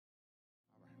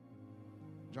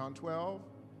John 12,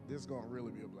 this is going to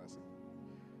really be a blessing.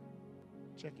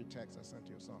 Check your text, I sent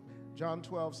you a song. John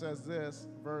 12 says this,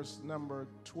 verse number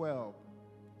 12.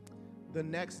 The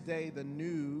next day, the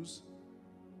news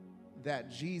that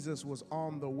Jesus was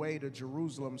on the way to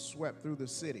Jerusalem swept through the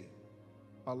city.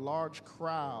 A large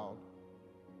crowd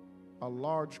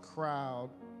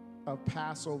of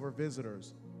Passover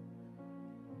visitors.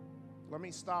 Let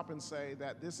me stop and say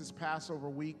that this is Passover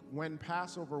week. When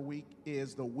Passover week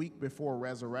is the week before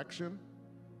resurrection,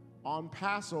 on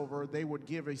Passover, they would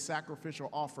give a sacrificial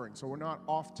offering. So we're not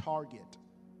off target.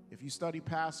 If you study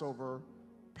Passover,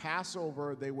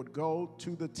 they would go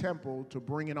to the temple to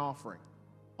bring an offering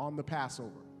on the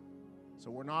Passover. So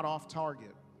we're not off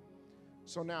target.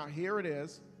 So now here it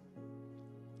is.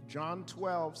 John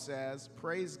 12 says,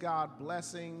 praise God,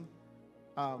 blessing.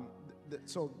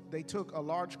 So they took a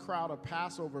large crowd of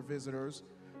Passover visitors,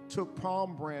 took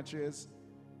palm branches,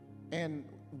 and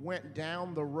went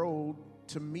down the road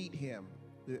to meet him.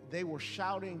 They were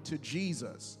shouting to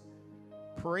Jesus,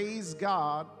 praise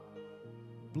God,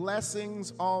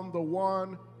 blessings on the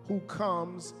one who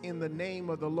comes in the name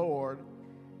of the Lord.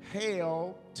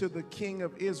 Hail to the King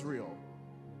of Israel.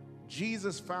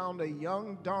 Jesus found a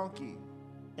young donkey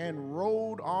and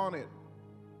rode on it,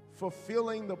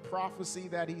 fulfilling the prophecy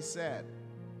that he said,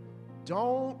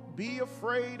 don't be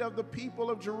afraid of the people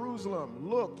of Jerusalem.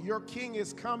 Look, your king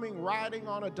is coming riding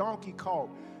on a donkey colt.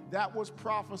 That was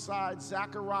prophesied,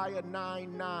 Zechariah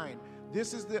 9:9.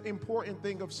 This is the important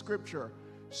thing of Scripture.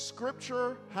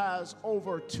 Scripture has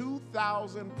over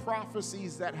 2,000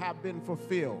 prophecies that have been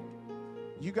fulfilled.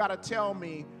 You got to tell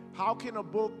me, how can a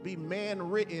book be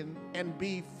man-written and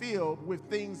be filled with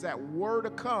things that were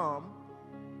to come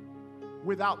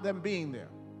without them being there?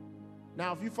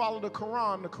 Now, if you follow the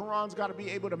Quran's got to be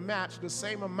able to match the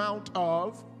same amount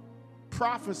of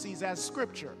prophecies as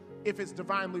Scripture if it's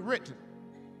divinely written.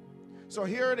 So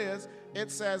here it is.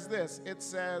 It says this. It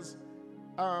says,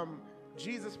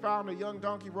 Jesus found a young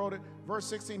donkey, rode it. Verse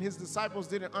 16, his disciples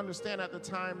didn't understand at the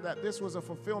time that this was a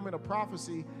fulfillment of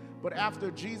prophecy. But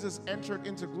after Jesus entered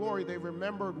into glory, they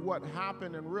remembered what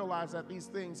happened and realized that these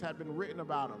things had been written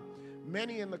about him.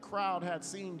 Many in the crowd had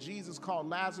seen Jesus call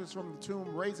Lazarus from the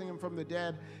tomb, raising him from the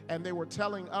dead, and they were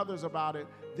telling others about it.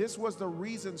 This was the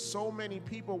reason so many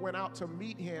people went out to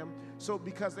meet him,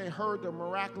 because they heard the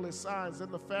miraculous signs.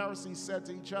 Then the Pharisees said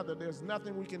to each other, there's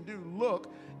nothing we can do.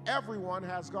 Look, everyone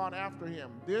has gone after him.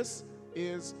 This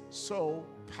is so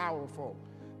powerful.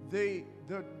 The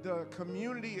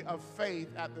community of faith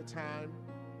at the time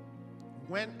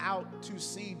went out to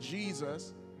see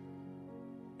Jesus,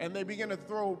 and they began to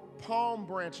throw palm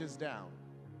branches down,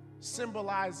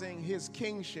 symbolizing his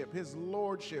kingship, his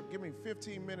lordship. Give me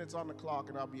 15 minutes on the clock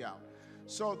and I'll be out.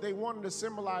 So they wanted to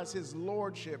symbolize his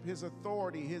lordship, his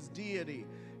authority, his deity.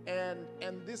 And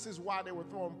this is why they were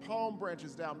throwing palm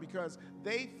branches down, because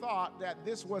they thought that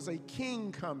this was a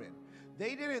king coming.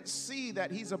 They didn't see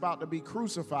that he's about to be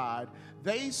crucified.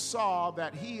 They saw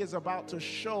that he is about to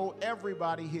show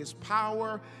everybody his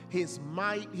power, his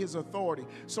might, his authority.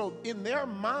 So in their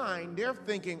mind, they're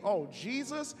thinking, oh,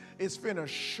 Jesus is finna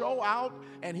show out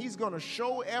and he's gonna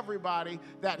show everybody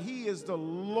that he is the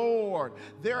Lord.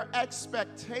 Their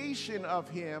expectation of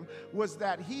him was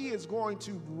that he is going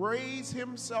to raise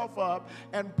himself up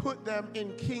and put them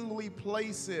in kingly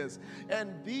places.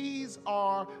 And these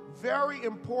are very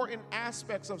important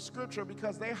aspects of Scripture,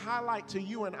 because they highlight to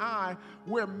you and I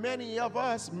where many of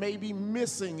us may be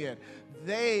missing it.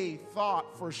 They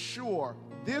thought for sure,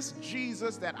 this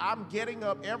Jesus that I'm getting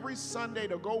up every Sunday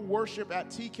to go worship at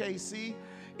TKC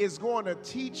is going to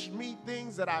teach me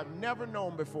things that I've never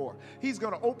known before. He's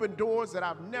going to open doors that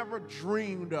I've never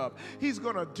dreamed of. He's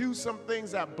going to do some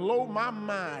things that blow my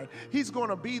mind. He's going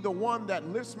to be the one that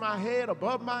lifts my head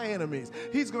above my enemies.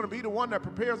 He's going to be the one that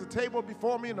prepares a table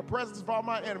before me in the presence of all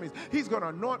my enemies. He's going to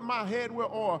anoint my head with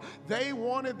oil. They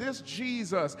wanted this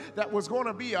Jesus that was going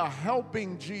to be a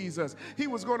helping Jesus. He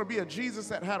was going to be a Jesus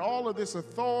that had all of this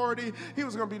authority. He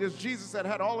was going to be this Jesus that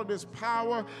had all of this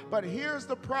power. But here's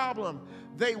the problem.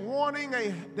 They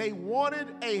wanted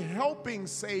a helping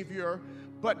Savior,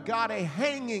 but got a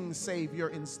hanging Savior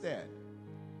instead.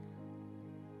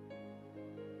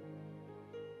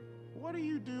 What do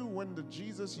you do when the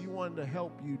Jesus you wanted to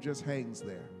help you just hangs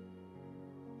there?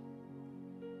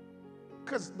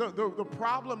 Because the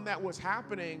problem that was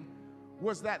happening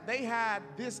was that they had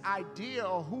this idea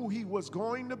of who he was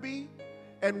going to be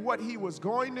and what he was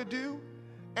going to do.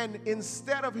 And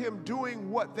instead of him doing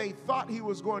what they thought he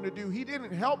was going to do, he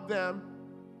didn't help them.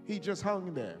 He just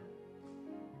hung there.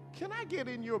 Can I get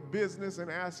in your business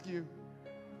and ask you,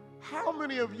 how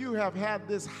many of you have had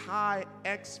this high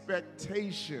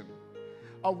expectation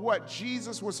of what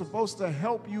Jesus was supposed to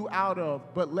help you out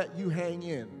of, but let you hang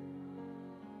in.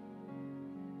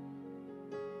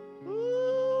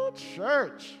 Ooh,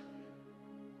 church.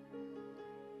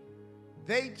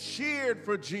 They cheered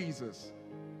for Jesus.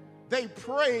 They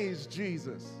praised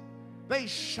Jesus. They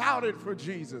shouted for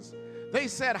Jesus. They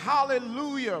said,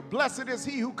 hallelujah, blessed is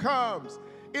he who comes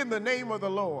in the name of the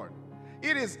Lord.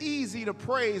 It is easy to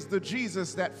praise the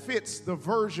Jesus that fits the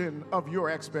version of your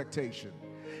expectation.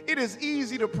 It is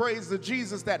easy to praise the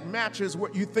Jesus that matches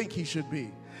what you think he should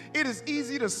be. It is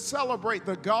easy to celebrate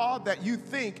the God that you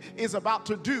think is about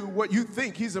to do what you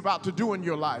think he's about to do in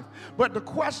your life. But the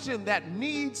question that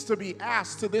needs to be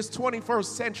asked to this 21st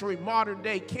century modern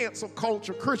day cancel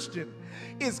culture Christian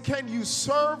is, can you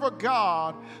serve a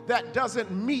God that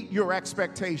doesn't meet your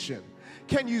expectation?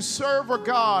 Can you serve a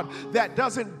God that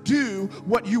doesn't do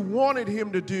what you wanted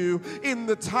him to do in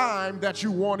the time that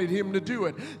you wanted him to do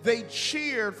it? They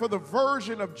cheered for the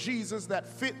version of Jesus that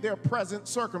fit their present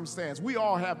circumstance. We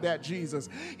all have that Jesus.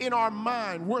 In our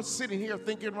mind, we're sitting here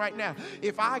thinking right now,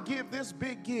 if I give this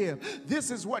big give,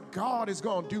 this is what God is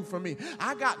going to do for me.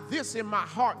 I got this in my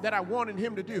heart that I wanted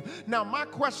him to do. Now, my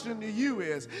question to you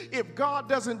is, if God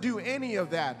doesn't do any of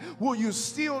that, will you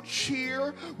still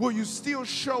cheer? Will you still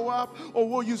show up? Or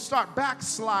will you start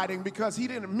backsliding because he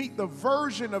didn't meet the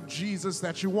version of Jesus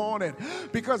that you wanted?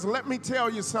 Because let me tell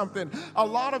you something. A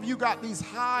lot of you got these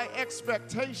high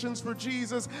expectations for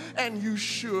Jesus, and you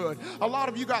should. A lot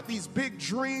of you got these big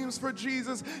dreams for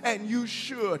Jesus, and you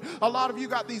should. A lot of you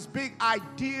got these big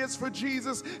ideas for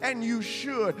Jesus, and you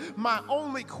should. My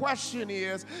only question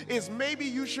is maybe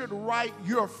you should write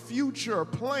your future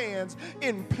plans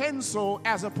in pencil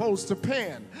as opposed to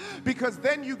pen, because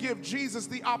then you give Jesus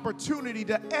the opportunity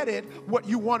to edit what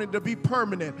you wanted to be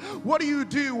permanent. What do you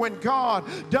do when God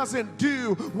doesn't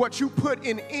do what you put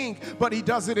in ink, but he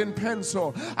does it in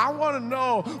pencil? I want to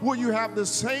know, will you have the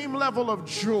same level of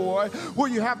joy? Will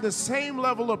you have the same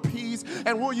level of peace?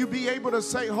 And will you be able to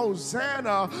say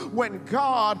Hosanna when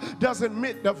God doesn't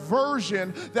meet the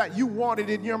version that you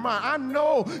wanted in your mind? I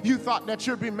know you thought that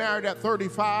you'd be married at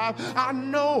 35. I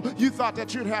know you thought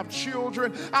that you'd have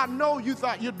children. I know you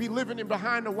thought you'd be living in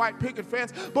behind the white picket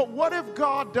fence. But what if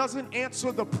God doesn't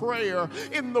answer the prayer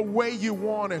in the way you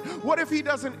want it? What if he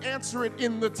doesn't answer it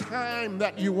in the time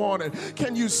that you want it?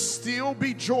 Can you still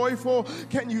be joyful?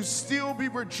 Can you still be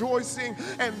rejoicing?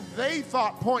 And they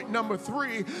thought, point number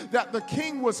 3, that the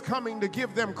king was coming to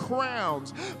give them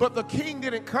crowns. But the king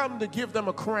didn't come to give them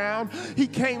a crown. He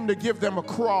came to give them a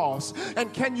cross.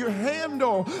 And can you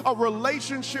handle a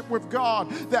relationship with God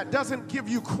that doesn't give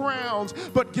you crowns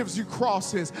but gives you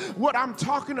crosses? What I'm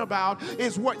talking about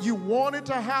is what you wanted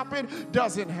to happen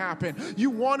doesn't happen. You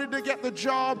wanted to get the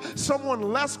job, someone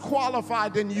less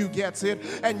qualified than you gets it,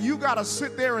 and you got to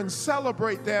sit there and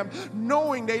celebrate them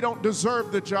knowing they don't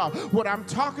deserve the job. What I'm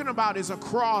talking about is a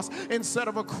cross instead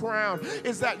of a crown.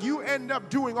 Is that you end up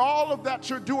doing all of that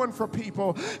you're doing for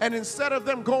people, and instead of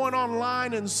them going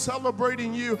online and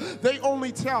celebrating you, they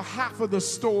only tell half of the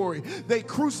story. They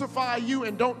crucify you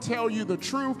and don't tell you the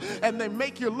truth, and they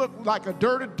make you look like a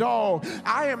dirty dog.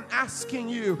 I am asking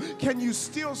you, can you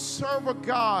still serve a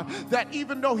God that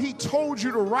even though he told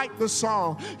you to write the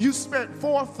song, you spent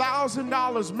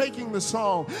 $4,000 making the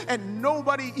song and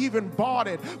nobody even bought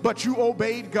it, but you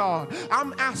obeyed God?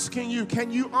 I'm asking you,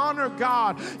 can you honor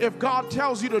God if God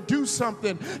tells you to do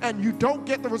something and you don't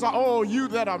get the result? Oh, you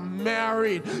that are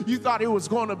married, you thought it was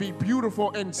going to be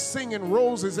beautiful and singing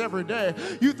roses every day.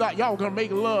 You thought y'all were going to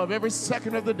make love every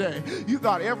second of the day. You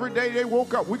thought every day they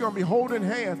woke up, we're going to be holding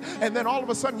hands. And then all of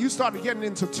a sudden you started getting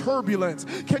into turbulence.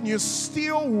 Can you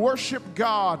still worship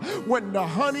God when the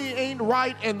honey ain't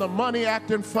right and the money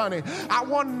acting funny? I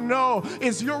want to know,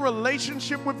 is your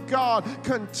relationship with God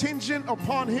contingent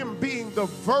upon him being the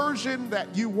version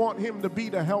that you want him to be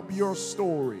to help your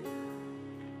story?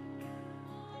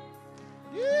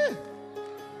 Yeah.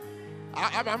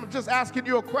 I'm just asking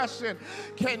you a question.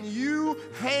 Can you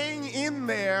hang in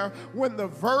there when the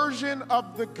version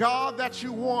of the God that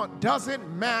you want doesn't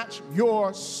match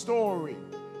your story?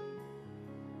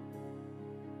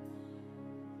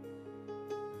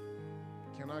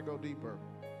 Can I go deeper?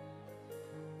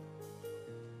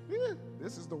 Yeah,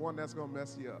 this is the one that's going to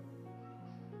mess you up.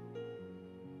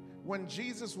 When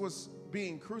Jesus was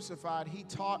being crucified, he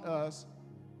taught us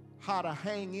how to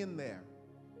hang in there.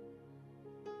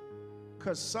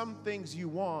 Because some things you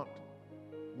want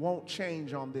won't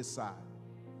change on this side.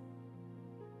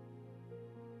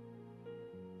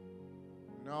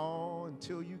 No,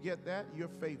 until you get that, your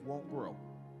faith won't grow.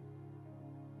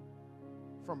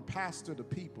 From pastor to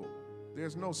people,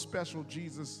 there's no special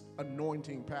Jesus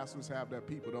anointing pastors have that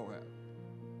people don't have.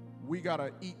 we got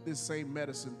to eat this same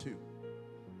medicine too.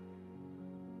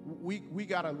 We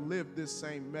got to live this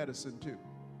same medicine too.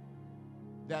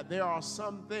 That there are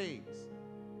some things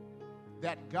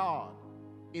that God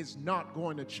is not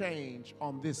going to change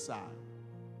on this side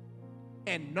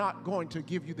and not going to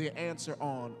give you the answer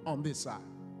on this side.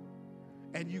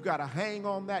 And you got to hang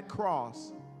on that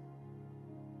cross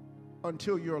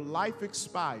until your life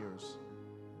expires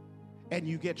and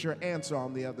you get your answer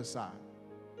on the other side.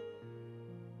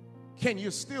 Can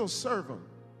you still serve him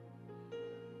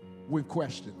with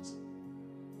questions?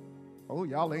 Oh,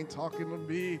 y'all ain't talking to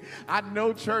me. I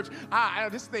know, church,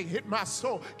 this thing hit my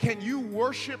soul. Can you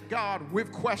worship God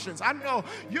with questions? I know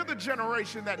you're the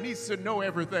generation that needs to know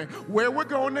everything. Where we're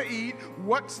going to eat,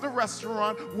 what's the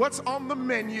restaurant, what's on the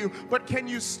menu. But can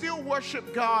you still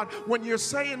worship God when you're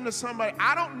saying to somebody,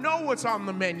 I don't know what's on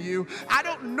the menu. I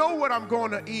don't know what I'm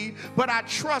going to eat, but I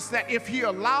trust that if he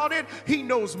allowed it, he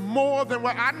knows more than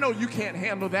what I know. You can't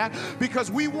handle that, because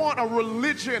we want a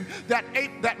religion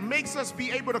that makes us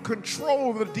be able to control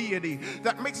the deity,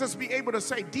 that makes us be able to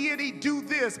say, deity, do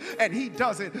this, and he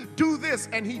does it. Do this,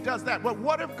 and he does that. But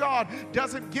what if God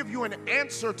doesn't give you an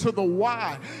answer to the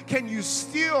why? Can you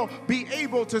still be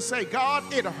able to say, God,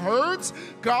 it hurts.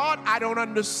 God, I don't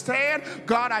understand.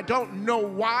 God, I don't know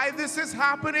why this is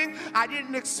happening. I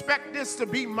didn't expect this to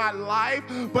be my life,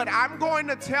 but I'm going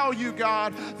to tell you,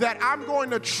 God, that I'm going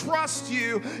to trust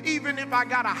you even if I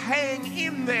got to hang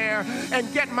in there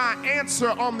and get my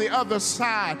answer on the other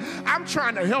side. I'm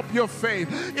trying to help your faith.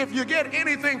 If you get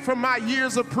anything from my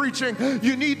years of preaching,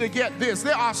 you need to get this.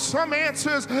 There are some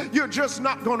answers you're just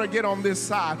not going to get on this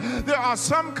side. There are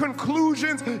some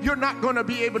conclusions you're not going to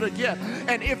be able to get.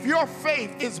 And if your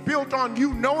faith is built on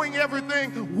you knowing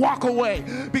everything, walk away.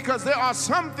 Because there are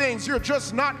some things you're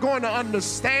just not going to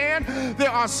understand.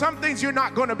 There are some things you're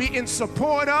not going to be in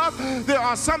support of. There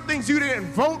are some things you didn't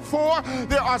vote for.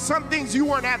 There are some things you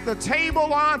weren't at the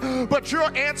table on. But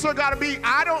your answer got to be,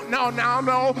 I don't know.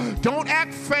 No. Don't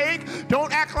act fake.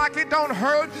 Don't act like it don't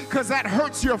hurt, because that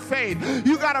hurts your faith.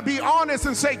 You got to be honest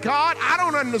and say, God, I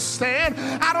don't understand.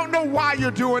 I don't know why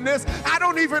you're doing this. I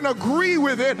don't even agree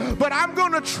with it, but I'm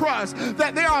going to trust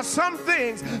that there are some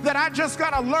things that I just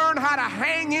got to learn how to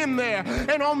hang in there.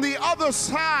 And on the other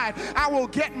side, I will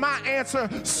get my answer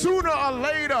sooner or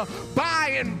later.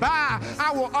 By and by,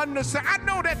 I will understand. I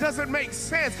know that doesn't make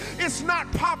sense. It's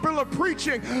not popular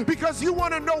preaching, because you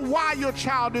want to know why your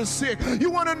child is sick. You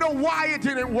want to know why it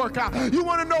didn't work out. You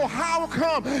want to know how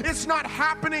come it's not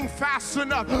happening fast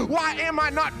enough. Why am I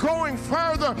not going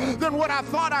further than what I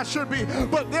thought I should be?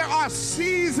 But there are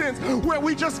seasons where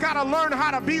we just got to learn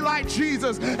how to be like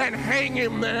Jesus and hang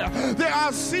him there. There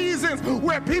are seasons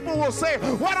where people will say,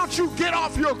 why don't you get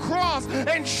off your cross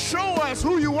and show us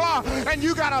who you are? And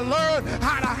you got to learn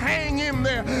how to hang him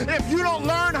there. If you don't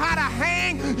learn how to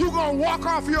hang, you're going to walk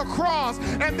off your cross.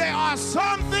 And there are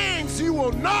some things you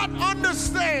will not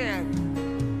understand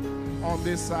on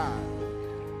this side.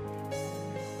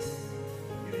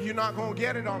 You're not going to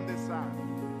get it on this side.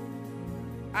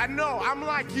 I know, I'm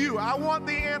like you. I want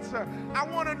the answer. I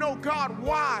want to know, God,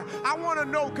 why? I want to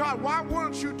know, God, why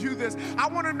wouldn't you do this? I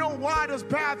want to know, why does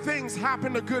bad things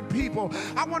happen to good people?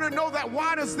 I want to know that,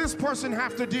 why does this person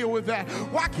have to deal with that?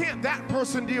 Why can't that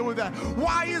person deal with that?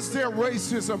 Why is there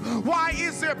racism? Why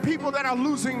is there people that are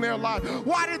losing their life?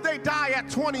 Why did they die at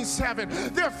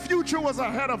 27? Their future was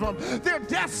ahead of them. Their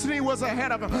destiny was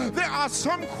ahead of them. There are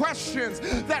some questions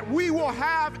that we will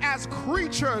have as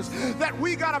creatures that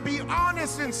we got to be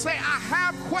honest and say, I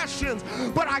have questions,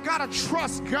 but I gotta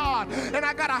trust God and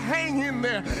I gotta hang in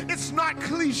there. It's not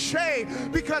cliche,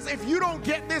 because if you don't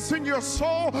get this in your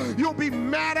soul, you'll be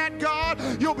mad at God,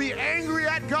 you'll be angry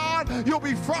at God, you'll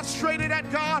be frustrated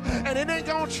at God, and it ain't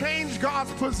gonna change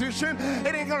God's position.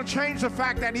 It ain't gonna change the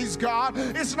fact that he's God.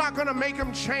 It's not gonna make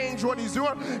him change what he's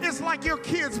doing. It's like your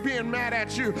kids being mad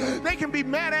at you. They can be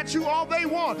mad at you all they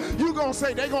want. You're gonna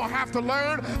say they're gonna have to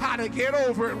learn how to get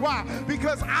over it. Why?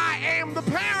 Because I am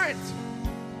the parent.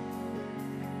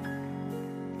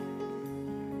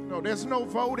 No, there's no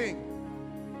voting.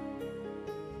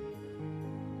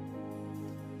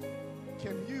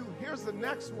 Here's the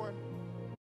next one.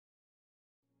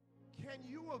 Can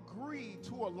you agree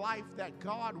to a life that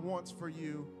God wants for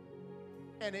you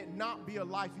and it not be a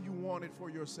life you wanted for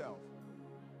yourself?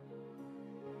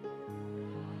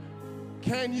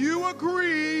 Can you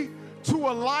agree to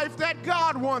a life that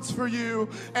God wants for you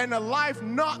and a life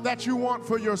not that you want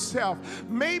for yourself.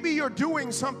 Maybe you're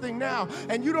doing something now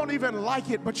and you don't even like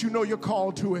it, but you know you're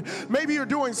called to it. Maybe you're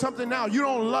doing something now, you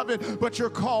don't love it, but you're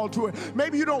called to it.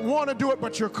 Maybe you don't want to do it,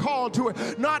 but you're called to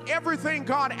it. Not everything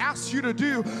God asks you to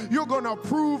do, you're going to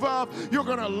approve of, you're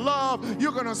going to love,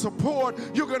 you're going to support,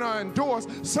 you're going to endorse.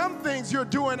 Some things you're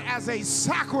doing as a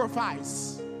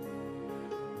sacrifice.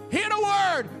 Hear the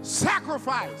word,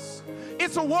 sacrifice.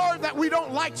 It's a word that we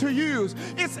don't like to use.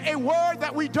 It's a word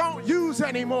that we don't use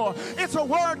anymore. It's a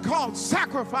word called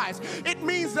sacrifice. It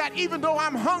means that even though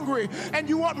I'm hungry and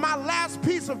you want my last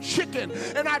piece of chicken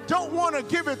and I don't want to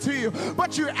give it to you,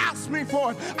 but you ask me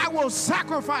for it, I will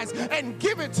sacrifice and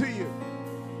give it to you.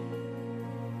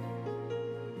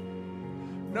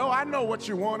 No, I know what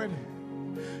you wanted.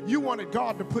 You wanted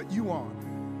God to put you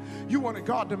on. You wanted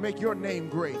God to make your name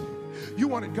great. You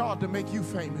wanted God to make you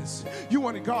famous. You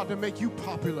wanted God to make you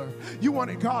popular. You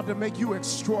wanted God to make you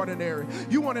extraordinary.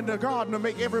 You wanted God to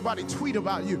make everybody tweet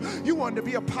about you. You wanted to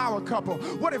be a power couple.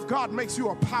 What if God makes you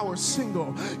a power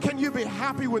single? Can you be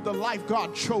happy with the life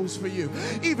God chose for you,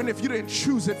 even if you didn't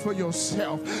choose it for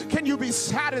yourself? Can you be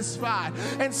satisfied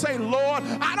and say, Lord,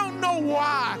 I don't know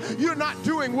why you're not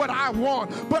doing what I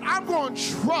want, but I'm going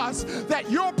to trust that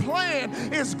your plan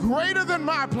is greater than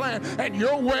my plan, and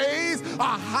your ways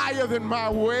are higher than my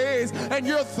ways, and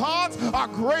your thoughts are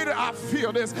greater. I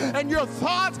feel this. And your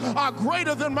thoughts are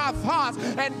greater than my thoughts.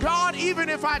 And God, even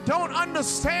if I don't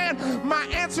understand, my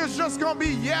answer is just going to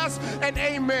be yes and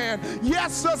amen.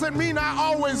 Yes doesn't mean I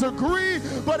always agree,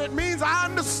 but it means I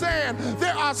understand.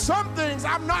 There are some things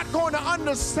I'm not going to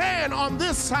understand on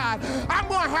this side. I'm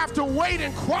going to have to wait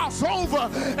and cross over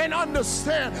and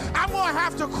understand. I'm going to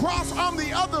have to cross on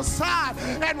the other side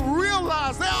and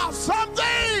realize there are some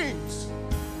things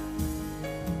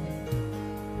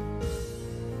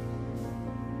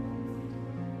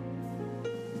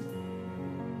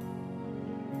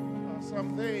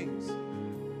some things.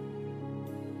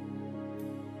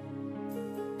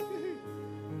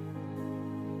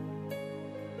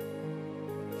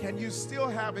 Can you still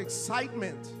have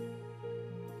excitement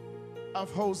of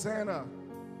Hosanna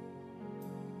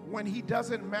when he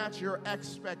doesn't match your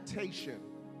expectation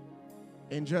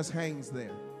and just hangs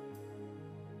there?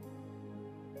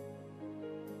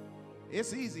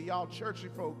 It's easy, y'all churchy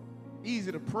folk,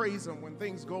 easy to praise him when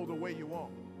things go the way you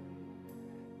want.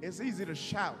 It's easy to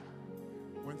shout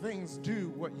when things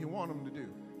do what you want them to do.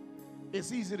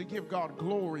 It's easy to give God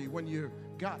glory when you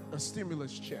got a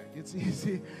stimulus check. It's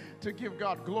easy to give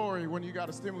God glory when you got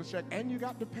a stimulus check and you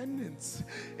got dependents.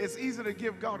 It's easy to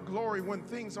give God glory when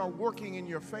things are working in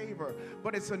your favor.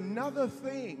 But it's another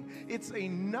thing. It's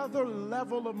another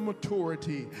level of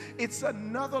maturity. It's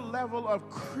another level of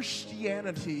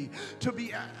Christianity to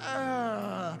be,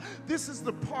 this is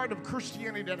the part of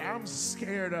Christianity that I'm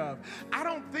scared of. I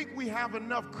don't think we have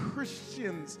enough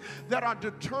Christians that are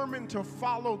determined to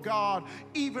follow God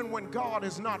even when God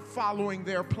is not following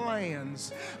their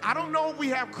plans. I don't know if we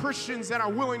have Christians that are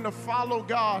willing to follow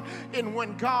God and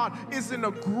when God isn't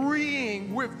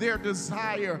agreeing with their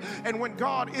desire and when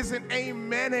God isn't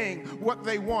amening what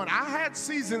they want. I had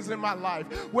seasons in my life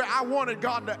where I wanted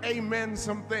God to amen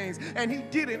some things and he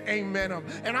didn't amen them,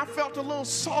 and I felt a little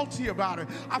salty about it.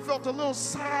 I felt a little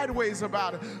sideways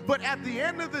about it. But at the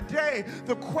end of the day,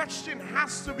 the question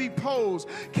has to be posed: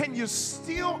 can you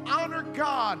still honor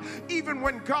God even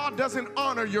when God doesn't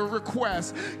honor your request?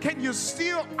 Can you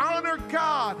still honor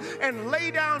God and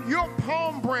lay down your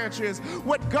palm branches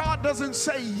when God doesn't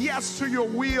say yes to your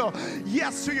will,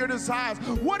 yes to your desires?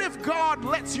 What if God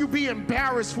lets you be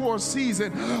embarrassed for a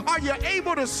season? Are you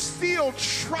able to still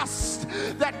trust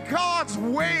that God's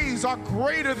ways are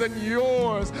greater than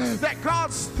yours, that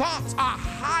God's thoughts are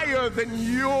higher than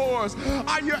yours?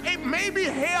 Are you maybe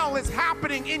hell is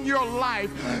happening in your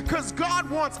life because God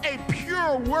wants a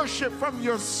pure worship from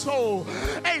your soul,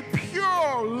 a pure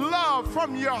love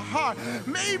from your heart.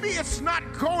 Maybe it's not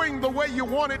going the way you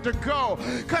want it to go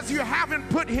because you haven't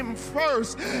put him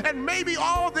first, and maybe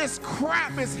all this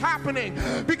crap is happening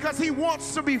because he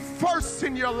wants to be first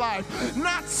in your life,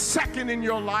 not second in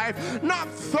your life, not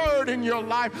third in your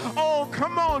life. Oh,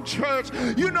 come on, church.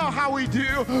 You know how we do.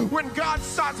 When God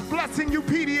starts blessing you,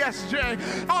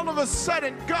 PDSJ, all of a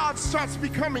sudden God starts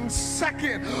becoming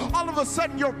second. All of a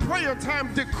sudden your prayer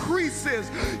time decreases.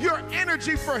 Your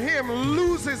energy for him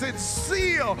loses its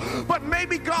zeal. But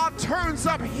maybe God turns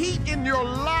up heat in your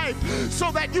life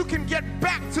so that you can get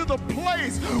back to the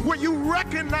place where you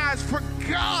recognize, for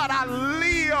God I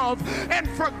live love, and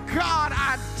for God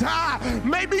I die.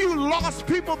 Maybe you lost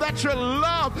people that you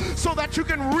love so that you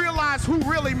can realize who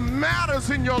really matters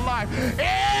in your life.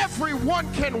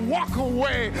 Everyone can walk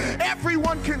away.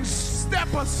 Everyone can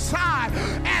step aside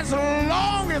as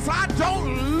long as I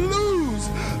don't lose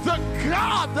the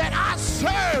God that I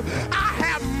serve. I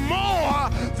have more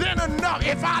than enough.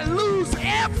 If I lose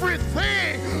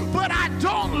everything, but I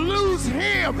don't lose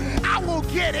him, I will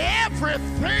get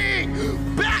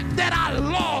everything back that I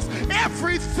lost.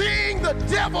 Everything the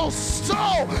devil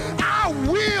stole, I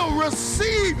will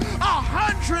receive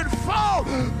 100-fold.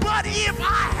 But if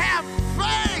I have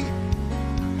faith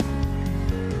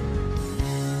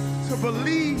to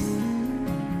believe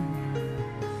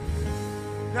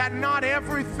that not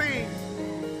everything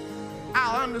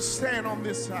I'll understand on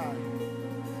this side,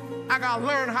 I gotta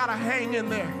learn how to hang in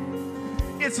there.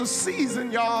 It's a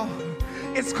season, y'all.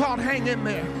 It's called hang in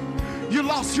there. You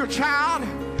lost your child,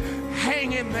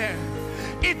 hang in there.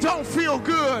 It don't feel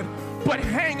good, but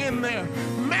hang in there.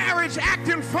 Marriage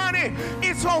acting funny,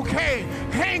 it's okay,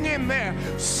 hang in there.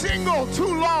 Single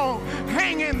too long,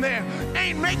 hang in there.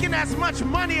 Ain't making as much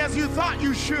money as you thought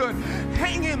you should,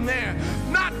 hang in there.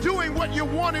 Not doing what you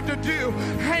wanted to do,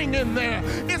 hang in there.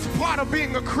 It's part of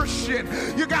being a Christian.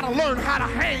 You gotta learn how to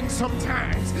hang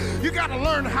sometimes. You gotta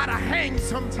learn how to hang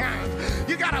sometimes.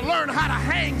 You gotta learn how to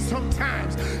hang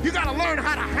sometimes. You gotta learn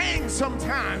how to hang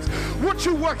sometimes. What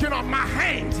you working on? My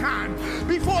hang time.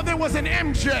 Before there was an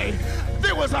MJ,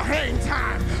 there was a hang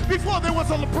time. Before there was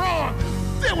a LeBron,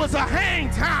 there was a hang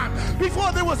time.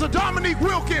 Before there was a Dominique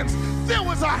Wilkins, there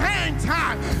was a hang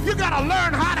time. You gotta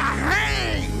learn how to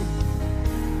hang.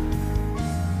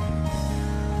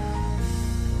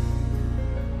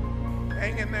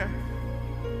 Hang in there.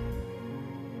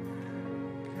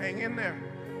 Hang in there.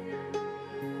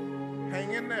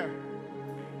 Hang in there.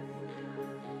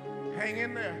 Hang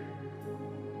in there.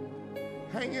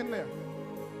 Hang in there.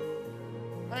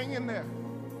 Hang in there.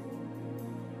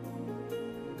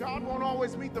 God won't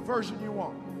always meet the version you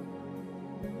want.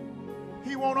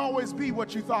 He won't always be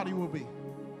what you thought he will be.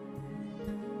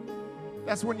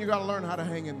 That's when you got to learn how to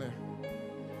hang in there.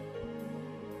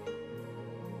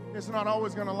 It's not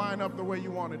always going to line up the way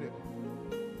you wanted it.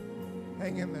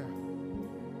 Hang in there.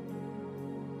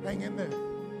 Hang in there.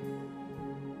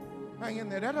 Hang in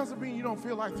there. That doesn't mean you don't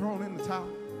feel like throwing in the towel.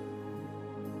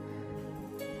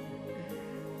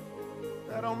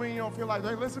 That don't mean you don't feel like,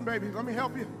 hey, listen, baby, let me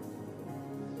help you.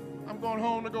 I'm going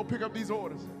home to go pick up these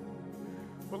orders.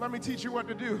 But let me teach you what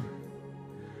to do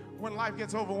when life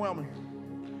gets overwhelming.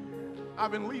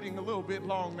 I've been leading a little bit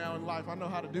long now in life. I know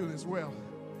how to do this well.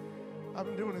 I've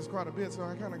been doing this quite a bit, so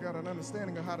I kind of got an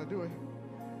understanding of how to do it.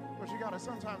 But you got to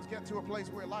sometimes get to a place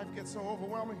where life gets so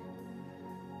overwhelming,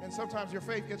 and sometimes your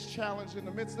faith gets challenged in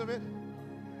the midst of it.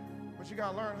 But you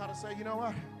got to learn how to say, you know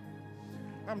what?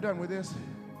 I'm done with this.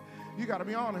 You got to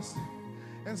be honest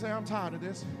and say, I'm tired of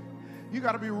this. You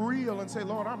got to be real and say,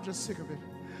 Lord, I'm just sick of it.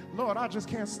 Lord, I just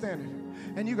can't stand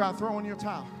it. And you got to throw in your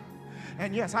towel.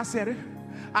 And yes, I said it.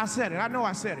 I said it. I know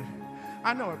I said it.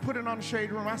 I know it. Put it on the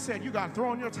shade room. I said, you got to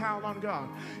throw in your towel on God.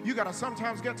 You got to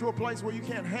sometimes get to a place where you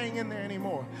can't hang in there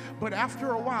anymore. But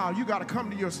after a while, you got to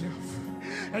come to yourself.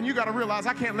 And you got to realize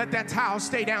I can't let that towel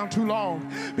stay down too long,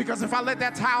 because if I let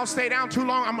that towel stay down too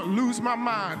long, I'm going to lose my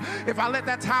mind. If I let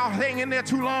that towel hang in there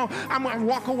too long, I'm going to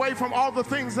walk away from all the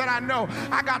things that I know.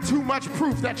 I got too much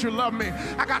proof that you love me.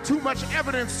 I got too much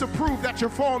evidence to prove that you're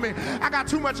for me. I got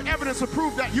too much evidence to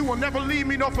prove that you will never leave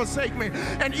me nor forsake me.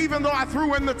 And even though I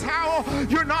threw in the towel,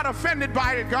 you're not offended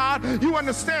by it, God. You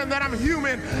understand that I'm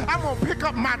human. I'm going to pick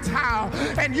up my towel,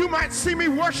 and you might see me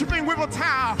worshiping with a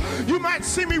towel. You might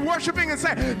see me worshiping and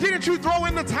say, didn't you throw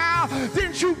in the towel?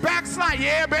 Didn't you backslide?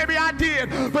 Yeah, baby, I did.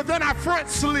 But then I front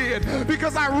slid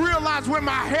because I realized where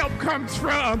my help comes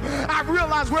from. I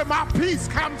realized where my peace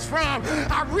comes from.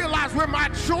 I realized where my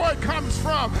joy comes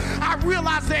from. I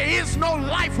realized there is no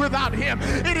life without him.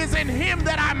 It is in him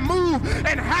that I move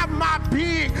and have my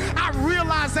being. I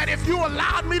realized that if you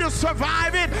allowed me to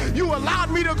survive it, you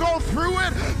allowed me to go through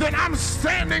it, then I'm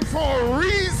standing for a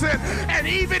reason. And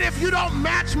even if you don't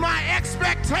match my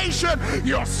expectation,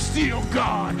 you're still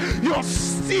God. You're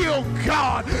still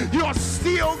God. You're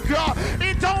still God.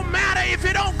 It don't matter if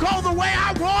it don't go the way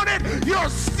I want it, you're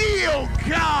still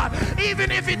God.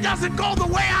 Even if it doesn't go the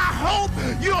way I hope,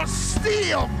 you're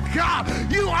still God.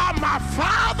 You are my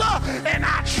Father, and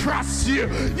I trust you.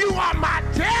 You are my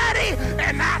Daddy,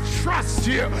 and I trust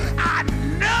you. I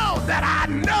know that I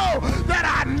know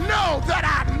that I know that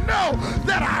I know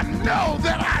that I know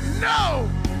that I know.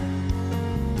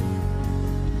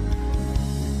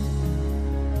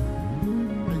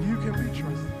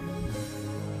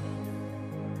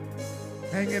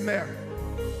 Hang in there.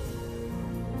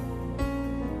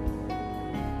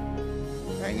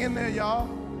 Hang in there, y'all.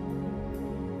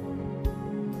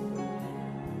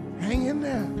 Hang in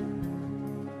there.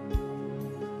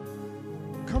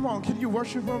 Come on, can you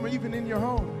worship him even in your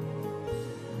home?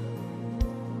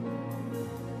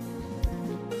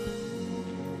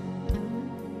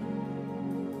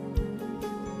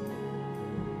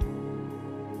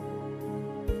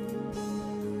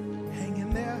 Hang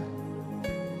in there.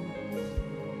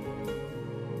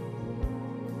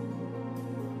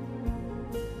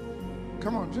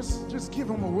 Come on, just give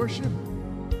him a worship.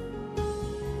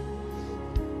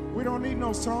 We don't need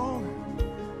no song.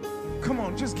 Come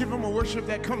on, just give him a worship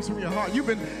that comes from your heart.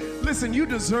 Listen, you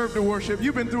deserve to worship.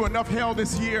 You've been through enough hell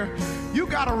this year. You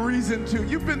got a reason to.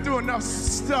 You've been through enough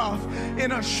stuff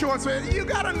in a short space. You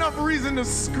got enough reason to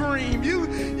scream.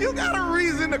 You got a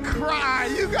reason to cry.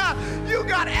 You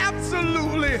got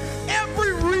absolutely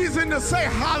every reason to say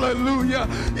hallelujah.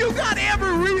 You got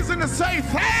every reason to say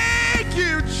thank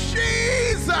you,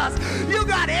 Jesus. You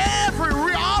got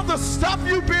all the stuff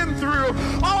you've been through,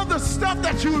 all the stuff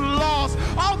that you lost,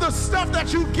 all the stuff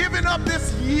that you've given up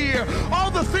this year,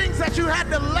 all the things that you had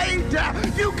to lay down.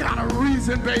 You got a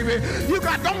reason, baby.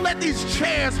 Don't let these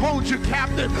chairs hold you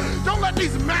captive. Don't let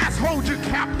these masks hold you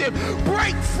captive.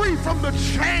 Break free from the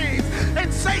chains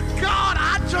and say, God,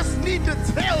 I just need to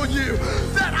tell you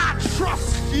that I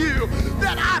trust you,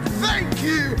 that I thank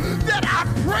you, that I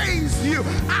praise you.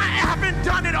 I haven't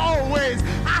done it always.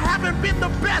 I haven't been the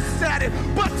best at it.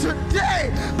 But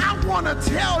today, I want to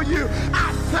tell you,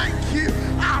 I thank you,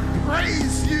 I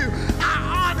praise you,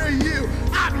 I honor you,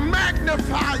 I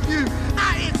magnify you,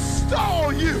 I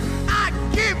extol you, I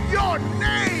give your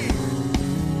name.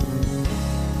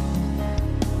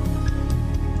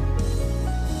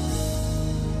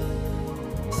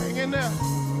 Hang in there.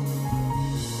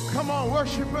 Come on,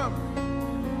 worship him.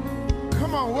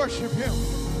 Come on, worship him.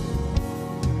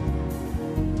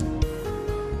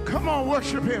 Come on,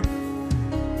 worship him.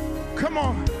 Come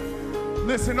on.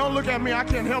 Listen, don't look at me. I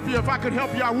can't help you. If I could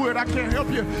help you, I would. I can't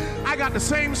help you. I got the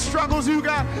same struggles you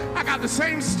got. I got the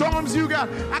same storms you got.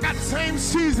 I got the same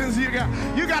seasons you got.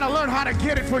 You got to learn how to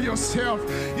get it for yourself.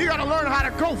 You got to learn how to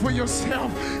go for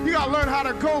yourself. You got to learn how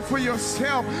to go for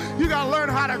yourself. You got to learn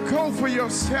how to go for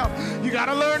yourself. You got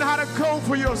to learn how to go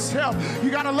for yourself. You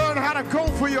got to learn how to go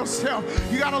for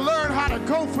yourself. You got to learn how to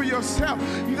go for yourself.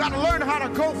 You got to learn how to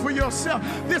go for yourself.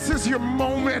 This is your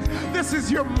moment. This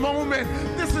is your moment.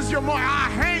 This is your moment.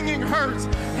 Hanging hurts.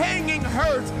 Hanging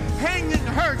hurts. Hanging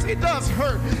hurts. It does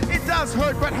hurt. It does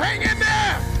hurt, but hang in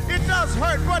there. It does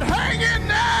hurt, but hang in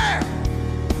there.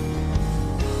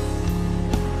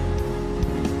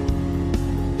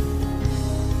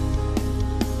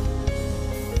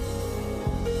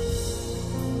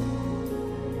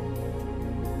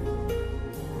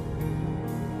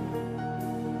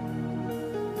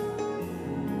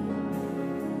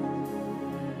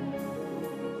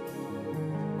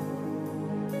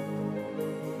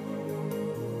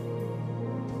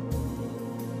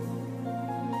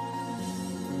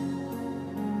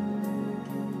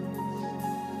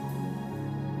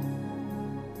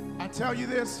 Tell you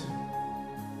this,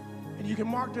 and you can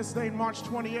mark this date, March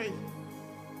 28th.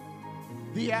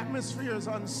 The atmosphere is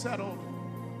unsettled.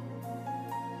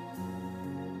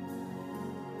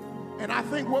 And I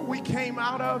think what we came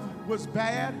out of was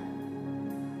bad,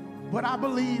 but I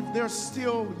believe there's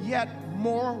still yet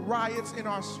more riots in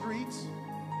our streets.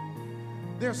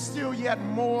 There's still yet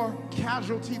more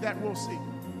casualty that we'll see.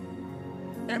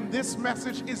 And this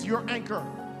message is your anchor.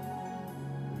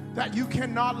 That you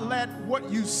cannot let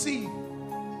what you see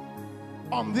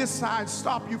on this side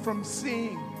stop you from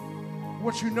seeing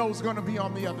what you know is going to be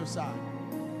on the other side.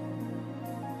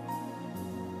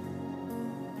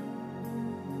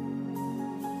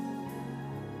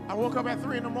 I woke up at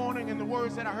 3 in the morning and the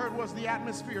words that I heard was the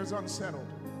atmosphere is unsettled.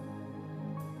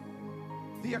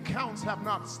 The accounts have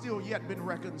not still yet been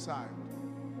reconciled.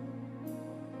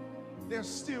 There's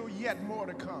still yet more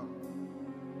to come.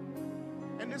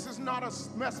 And this is not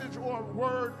a message or a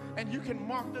word, and you can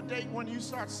mark the date when you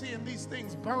start seeing these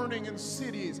things burning in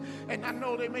cities. And I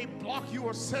know they may block you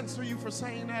or censor you for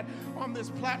saying that on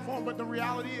this platform, but the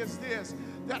reality is this,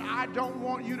 that I don't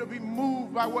want you to be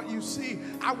moved by what you see.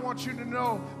 I want you to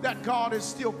know that God is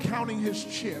still counting his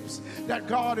chips, that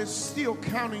God is still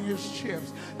counting his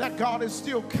chips, that God is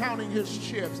still counting his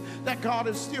chips, that God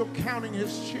is still counting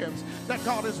his chips, that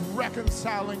God is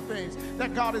reconciling things,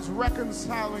 that God is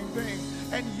reconciling things.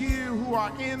 And you who are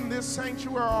in this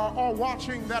sanctuary or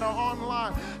watching that are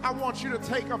online, I want you to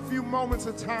take a few moments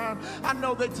of time. I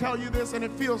know they tell you this and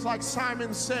it feels like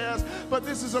Simon Says, but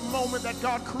this is a moment that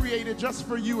God created just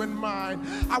for you in mind.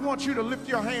 I want you to lift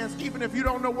your hands, even if you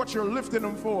don't know what you're lifting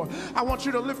them for. I want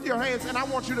you to lift your hands, and I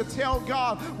want you to tell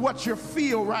God what you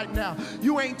feel right now.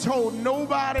 You ain't told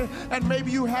nobody, and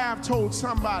maybe you have told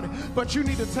somebody, but you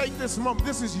need to take this moment.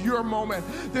 This is your moment.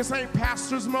 This ain't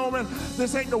pastor's moment.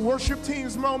 This ain't the worship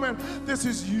team's moment. This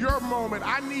is your moment.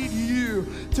 I need you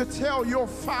to tell your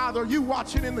Father, you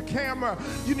watching in the camera,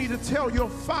 you need to tell your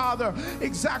Father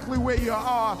exactly where you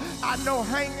are. I know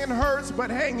hanging hurts, but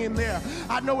hang in there.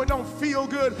 I know it don't feel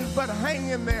good, but hang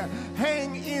in there.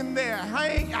 Hang in there.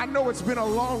 Hang. I know it's been a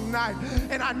long night,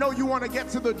 and I know you want to get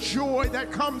to the joy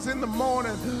that comes in the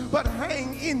morning, but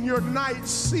hang in your night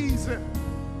season.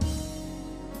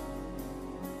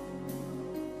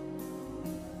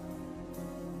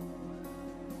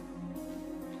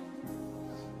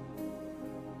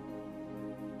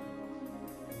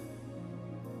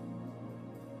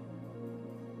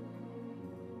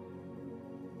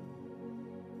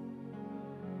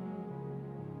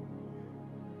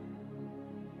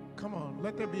 Come on,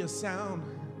 let there be a sound.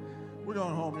 We're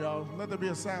going home, y'all. Let there be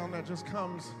a sound that just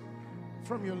comes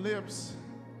from your lips.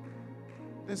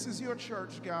 This is your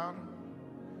church, God.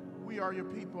 We are your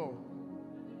people.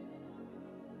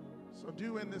 So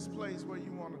do in this place what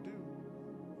you want to do.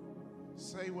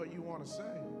 Say what you want to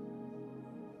say.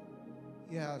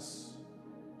 Yes.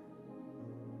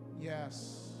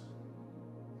 Yes.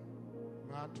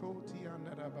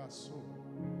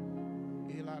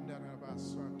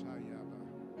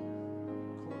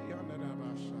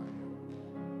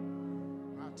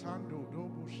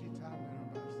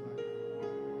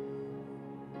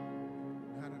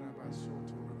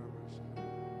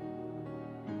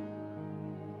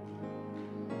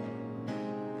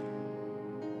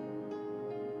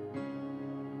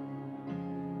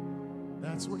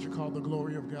 That's what you call the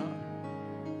glory of God.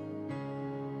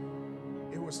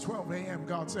 It was 12 a.m.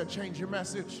 God said, change your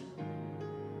message.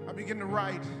 I began to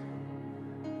write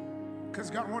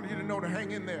because God wanted you to know to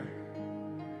hang in there.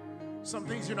 Some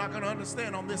things you're not going to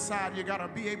understand on this side. You got to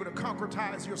be able to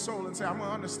concretize your soul and say, I'm going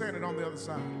to understand it on the other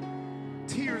side.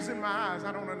 Tears in my eyes,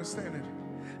 I don't understand it.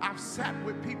 I've sat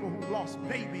with people who lost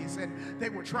babies and they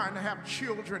were trying to have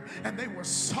children and they were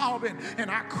sobbing, and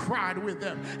I cried with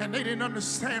them, and they didn't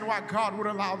understand why God would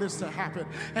allow this to happen.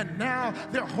 And now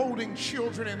they're holding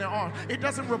children in their arms. It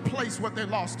doesn't replace what they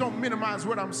lost. Don't minimize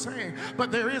what I'm saying,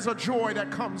 but there is a joy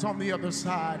that comes on the other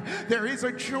side. There is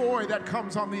a joy that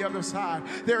comes on the other side.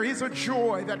 There is a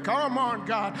joy that, come on,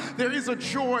 God, there is a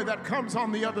joy that comes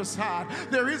on the other side.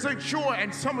 There is a joy,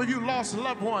 and some of you lost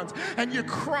loved ones, and you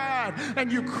cried,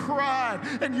 and you cried,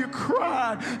 and you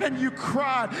cried, and you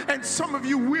cried, and some of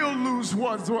you will lose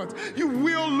ones. You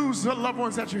will lose the loved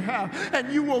ones that you have,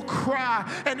 and you will cry,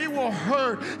 and it will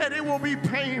hurt, and it will be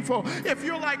painful. If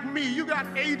you're like me, you got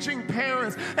aging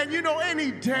parents, and you know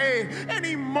any day,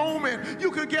 any moment,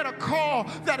 you could get a call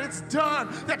that it's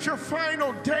done, that your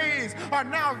final days are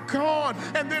now gone,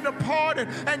 and they're departed,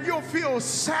 and you'll feel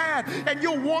sad, and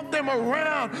you'll want them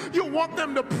around. You'll want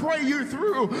them to pray you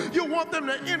through. You'll want them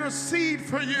to intercede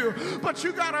for you. But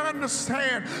you got to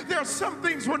understand, there are some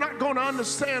things we're not going to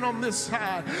understand on this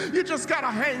side. You just got to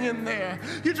hang in there.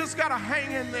 You just got to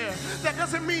hang in there. That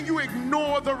doesn't mean you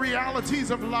ignore the realities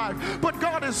of life, but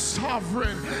God is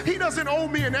sovereign. He doesn't owe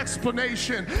me an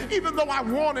explanation, even though I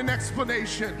want an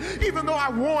explanation, even though I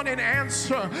want an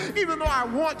answer, even though I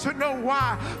want to know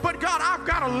why. But God, I've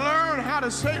got to learn how to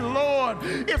say, Lord,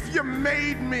 if you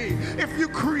made me, if you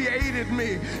created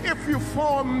me, if you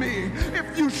formed me,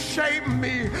 if you shaped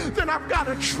me, then I've got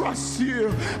to trust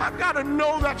you. I've got to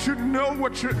know that you know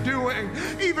what you're doing,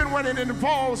 even when it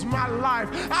involves my life.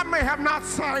 I may have not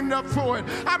signed up for it.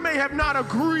 I may have not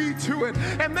agreed to it,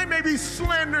 and they may be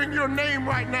slandering your name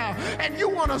right now, and you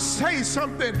want to say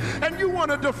something, and you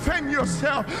want to defend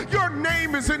yourself. Your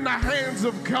name is in the hands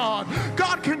of God.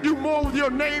 God can do more with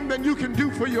your name than you can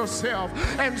do for yourself.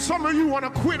 And some of you want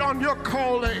to quit on your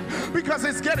calling because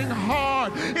it's getting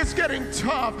hard, it's getting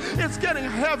tough, it's getting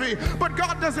heavy. But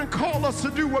God doesn't call us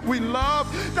to do what we love.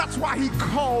 That's why He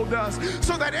called us,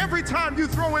 so that every time you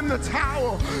throw in the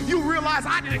towel, you realize,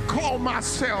 I didn't call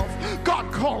myself.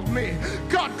 God called me.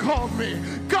 God called me.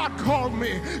 God called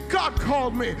me. God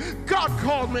called me. God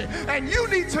called me. And you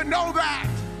need to know that.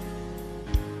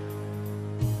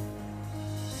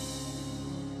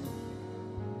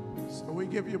 So we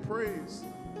give you praise.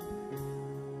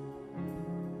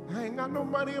 I ain't got no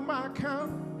money in my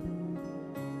account.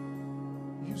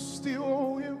 You still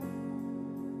owe Him.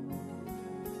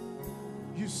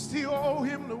 You still owe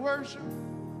Him the worship.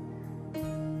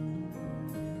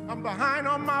 I'm behind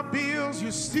on my bills.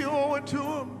 You still owe it to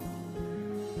Him.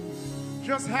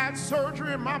 Just had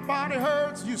surgery and my body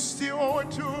hurts. You still owe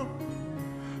it to Him.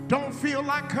 Don't feel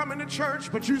like coming to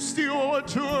church, but you still owe it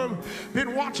to him.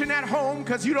 Been watching at home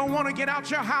because you don't want to get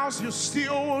out your house, you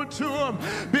still owe it to him.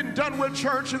 Been done with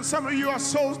church, and some of you are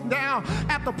so now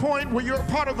at the point where you're a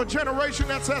part of a generation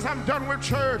that says, I'm done with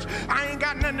church. I ain't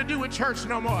got nothing to do with church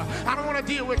no more. I don't want to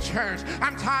deal with church.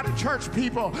 I'm tired of church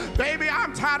people. Baby,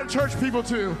 I'm tired of church people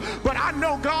too. But I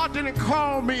know God didn't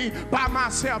call me by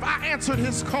myself. I answered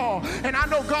his call, and I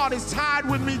know God is tired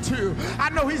with me too. I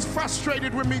know he's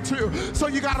frustrated with me too. So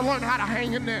you got to learn how to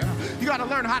hang in there. You got to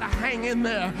learn how to hang in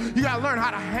there. You got to learn how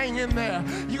to hang in there.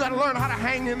 You got to learn how to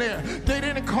hang in there. They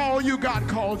didn't call you, God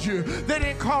called you. They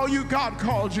didn't call you, God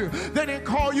called you. They didn't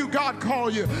call you, God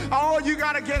called you. Oh, you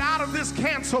got to get out of this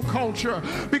cancel culture,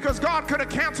 because God could have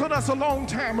canceled us a long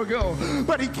time ago,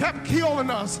 but he kept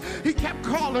killing us. He kept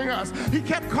calling us. He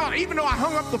kept calling. Even though I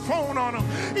hung up the phone on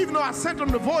him, even though I sent him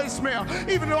the voicemail,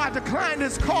 even though I declined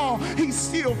his call, he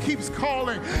still keeps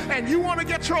calling. And you want to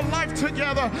get your life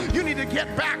together, you need to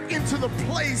get back into the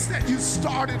place that you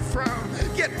started from.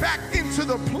 Get back into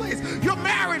the place. Your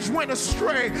marriage went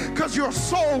astray because your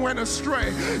soul went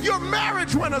astray. Your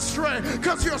marriage went astray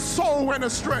because your soul went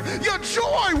astray. Your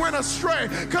joy went astray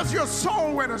because your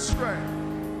soul went astray.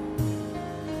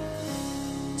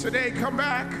 Today, come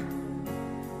back.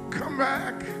 Come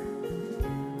back.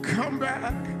 Come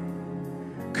back.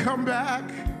 Come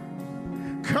back.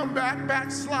 Come back,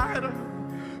 backslider.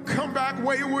 Come back,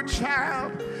 wayward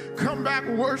child. Come back,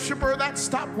 worshiper that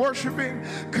stopped worshiping.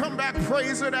 Come back,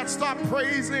 praiser that stopped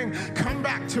praising. Come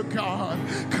back to God.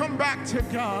 Come back to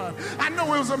God. I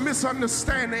know it was a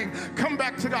misunderstanding. Come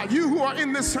back to God. You who are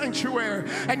in this sanctuary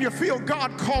and you feel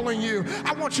God calling you,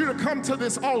 I want you to come to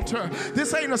this altar.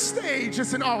 This ain't a stage,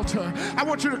 it's an altar. I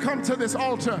want you to come to this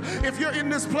altar. If you're in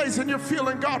this place and you're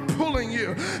feeling God pulling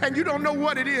you and you don't know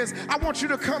what it is, I want you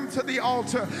to come to the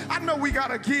altar. I know we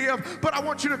got to give, but I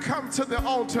want you to come to the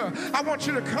altar. I want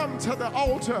you to come to the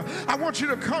altar. I want you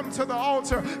to come to the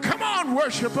altar. Come on,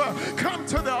 worshiper. Come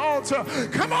to the altar.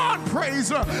 Come on,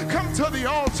 praiser. Come to the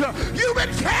altar. You've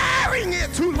been carrying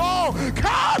it too long.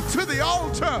 Come to the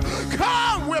altar.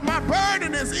 Come where my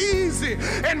burden is easy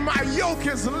and my yoke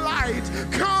is light.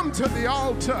 Come to the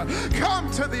altar.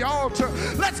 Come to the altar.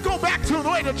 Let's go back to the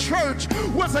way the church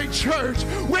was a church,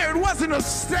 where it wasn't a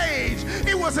stage.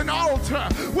 It was an altar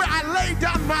where I laid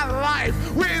down my life.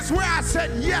 It's where I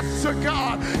said yes to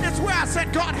God. It's where I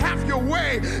said, God, have your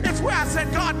way. It's where I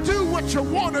said, God, do what you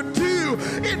want to do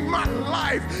in my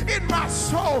life, in my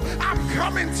soul. I'm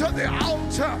coming to the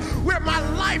altar where my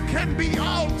life can be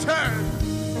altered.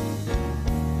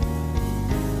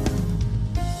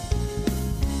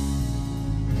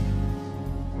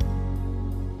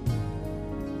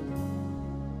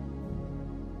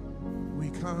 We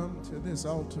come to this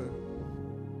altar.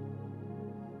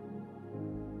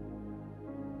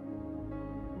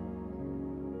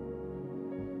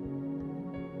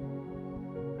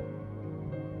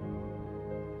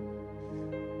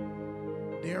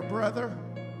 Dear brother,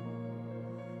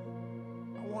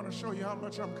 I want to show you how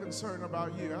much I'm concerned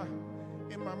about you.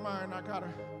 In my mind,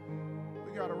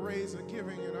 we gotta raise a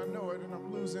giving, and I know it, and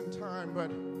I'm losing time,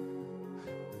 but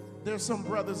there's some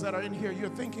brothers that are in here, you're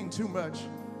thinking too much.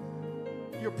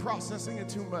 You're processing it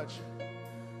too much.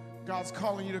 God's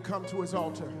calling you to come to his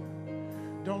altar.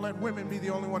 Don't let women be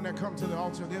the only one that come to the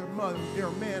altar. There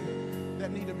are men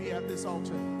that need to be at this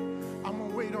altar. I'm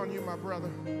gonna wait on you, my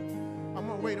brother. I'm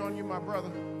going to wait on you, my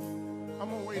brother. I'm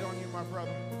going to wait on you, my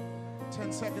brother.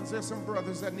 10 seconds. There's some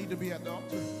brothers that need to be at the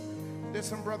altar. There's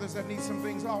some brothers that need some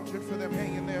things altered for them.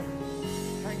 Hang in there.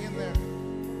 Hang in there.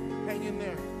 Hang in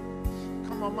there.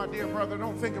 Come on, my dear brother.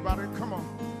 Don't think about it. Come on.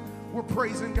 We're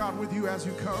praising God with you as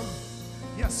you come.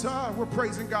 Yes, sir. We're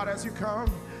praising God as you come.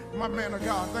 My man of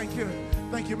God, thank you.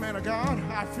 Thank you, man of God.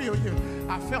 I feel you.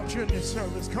 I felt you in your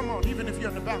service. Come on, even if you're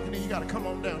in the balcony, you got to come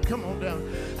on down. Come on down.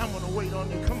 I'm going to wait on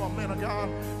you. Come on, man of God.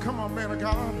 Come on, man of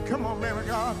God. Come on, man of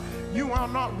God. You are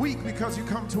not weak because you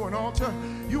come to an altar.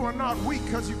 You are not weak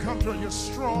because you come to it. You're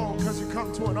strong because you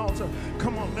come to an altar.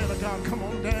 Come on, man of God. Come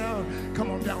on down.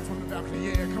 Come on down from the balcony.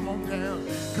 Yeah, come on down.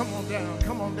 Come on down.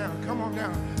 Come on down. Come on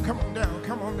down. Come on down.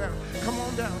 Come on down. Come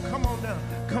on down. Come on down.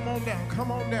 Come on down.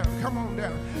 Come on down. Come on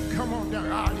down. Come on down.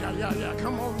 Ah, yeah.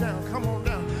 Come on down. Come on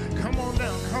down. Come on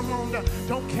down. Come on down.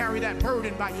 Don't carry that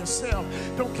burden by yourself.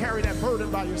 Don't carry that burden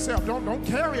by yourself. Don't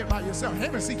carry it by yourself.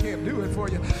 Hennessy can't do it for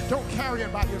you. Don't carry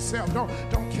it by yourself. yourself.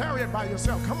 Don't carry it by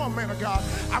yourself. Come on, man of God.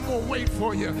 I'm going to wait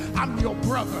for you. I'm your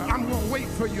brother. I'm going to wait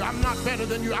for you. I'm not better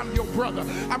than you. I'm your brother.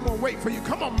 I'm going to wait for you.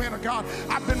 Come on, man of God.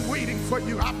 I've been waiting for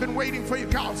you. I've been waiting for you.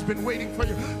 God's been waiting for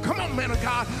you. Come on, man of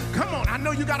God. Come on. I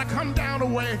know you got to come down a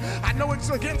way. I know it's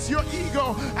against your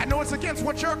ego. I know it's against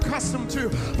what you're accustomed to.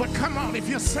 But come on, if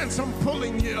you sense him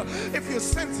pulling you, if you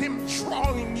sense him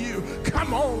drawing you,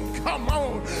 come on, come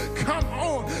on, come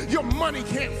on. Your money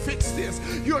can't fix this.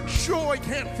 Your joy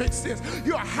can't fix this.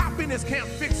 Your happiness can't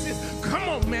fix this. Come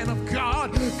on, man of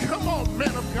God. Come on,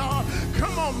 man of God.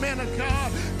 Come on, man of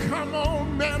God. Come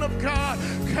on, man of God.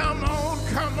 Come on,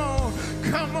 come on,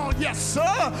 come on. Yes,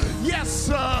 sir. Yes,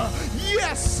 sir.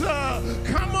 Yes, sir.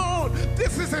 Come on.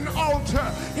 This is an altar.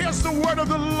 Here's the word of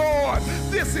the Lord.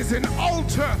 This is an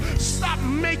altar. Stop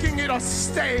making it a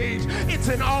stage. It's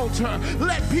an altar.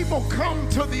 Let people come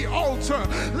to the altar.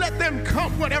 Let them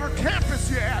come, whatever campus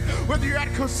you're at, whether you're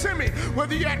at Kissimmee,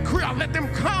 whether you're at Creole, let them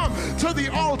come to the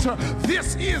altar.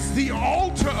 This is the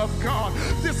altar of God.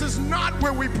 This is not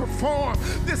where we perform.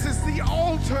 This is the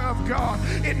altar of God.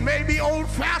 It may be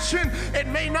old-fashioned. It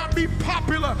may not be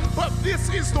popular, but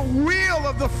this is the will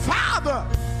of the Father.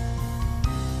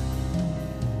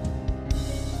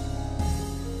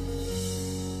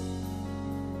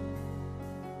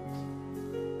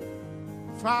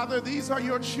 Father, these are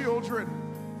your children.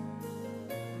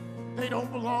 They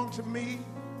don't belong to me.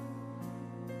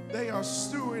 They are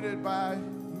stewarded by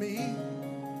me,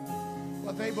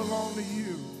 but they belong to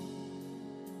you.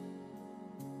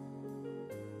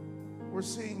 We're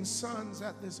seeing sons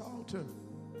at this altar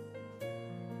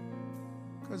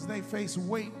because they face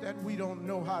weight that we don't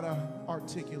know how to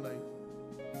articulate.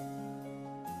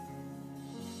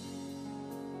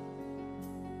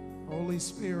 Holy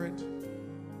Spirit,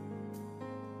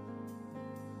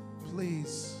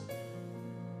 please,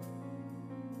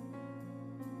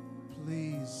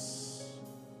 please,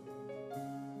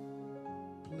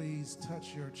 please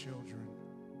touch your children.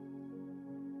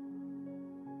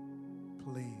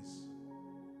 Please.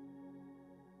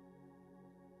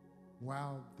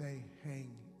 While they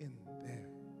hang in there,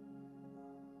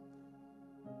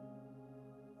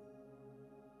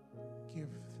 give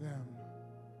them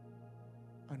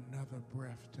another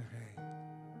breath to hang.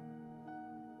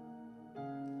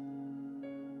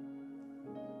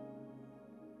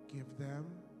 Give them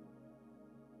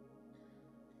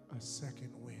a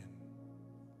second wind.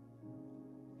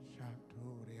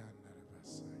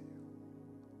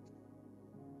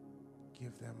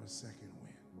 Give them a second wind.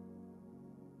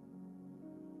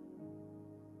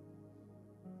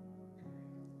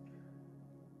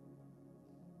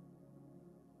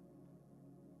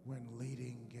 When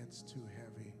leading gets too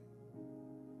heavy,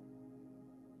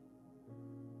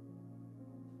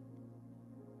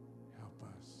 help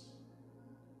us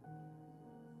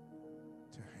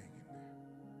to hang in there.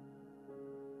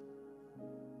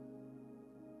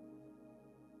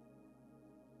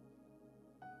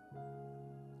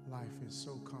 Life is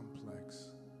so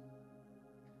complex.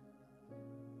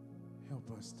 Help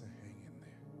us to hang in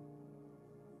there.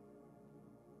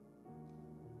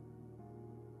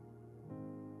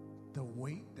 The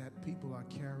weight that people are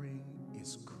carrying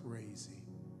is crazy.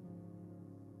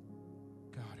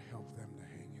 God, help them to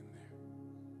hang in there.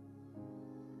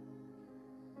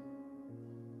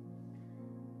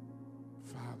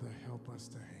 Father, help us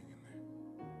to hang in there.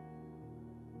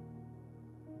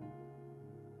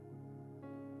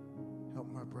 Help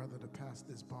my brother to pass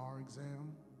this bar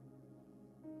exam.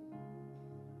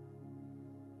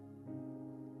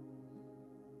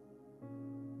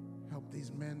 Help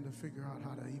these men to figure out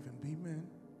how to even be men.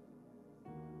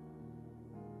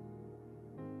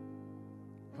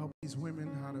 Help these women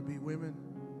how to be women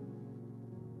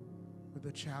with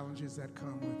the challenges that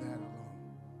come with that alone.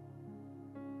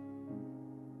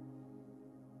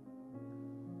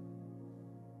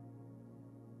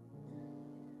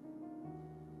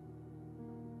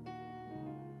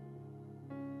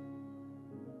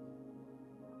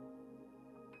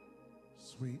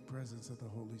 Sweet presence of the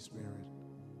Holy Spirit.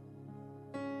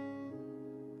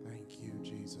 Thank you,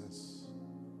 Jesus.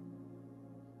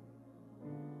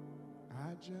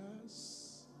 I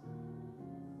just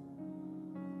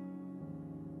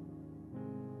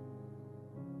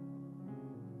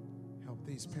help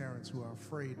these parents who are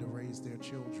afraid to raise their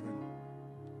children.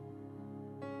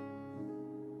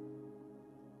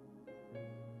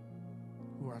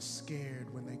 Who are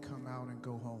scared when they come out and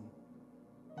go home.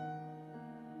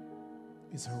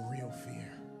 It's a real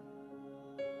fear.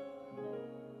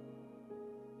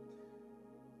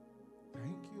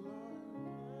 Thank you, Lord.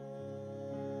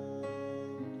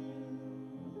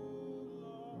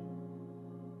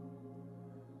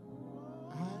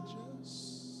 I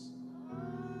just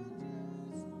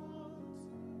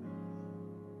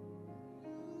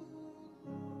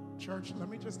Church, let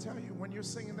me just tell you, when you're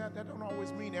singing that, that don't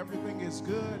always mean everything is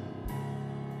good.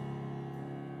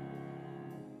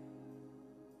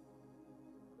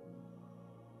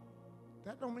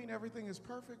 That don't mean everything is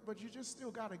perfect, but you just still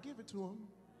got to give it to him.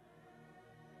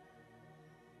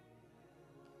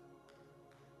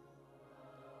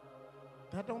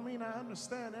 That don't mean I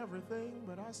understand everything,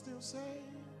 but I still say,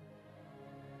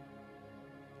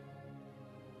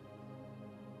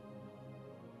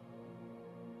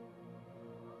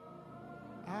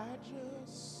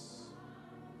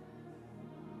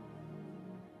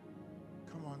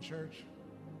 come on, church.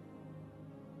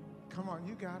 Come on,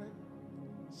 you got it.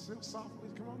 Still softly,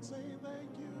 come on, say thank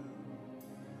you.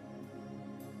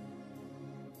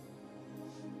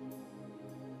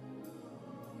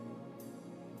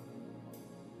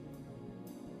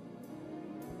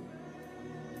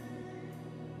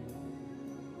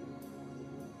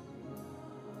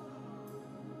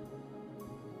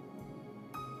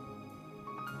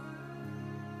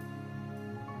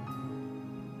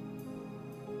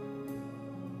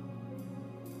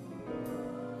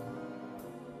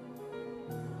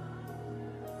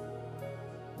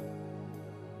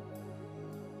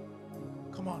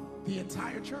 Come on, the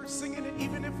entire church singing it,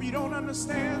 even if you don't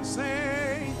understand,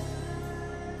 say.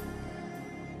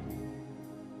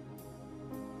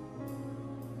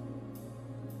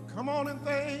 Come on and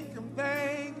thank him,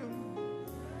 thank him.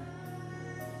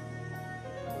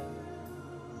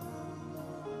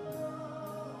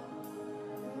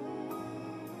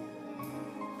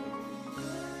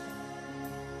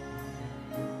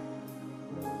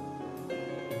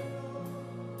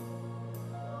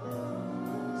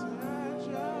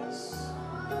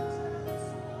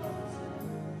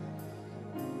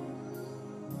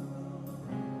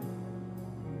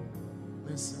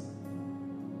 Listen.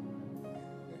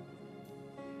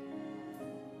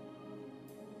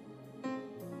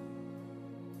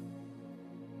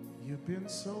 You've been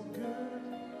so good.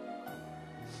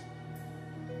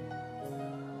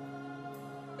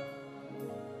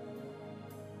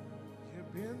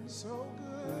 You've been so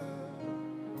good.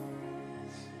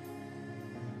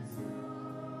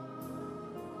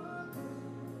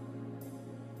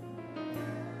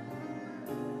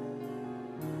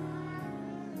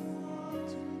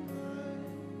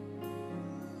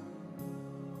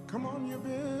 Come on, you've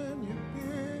been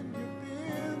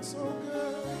so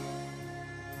good.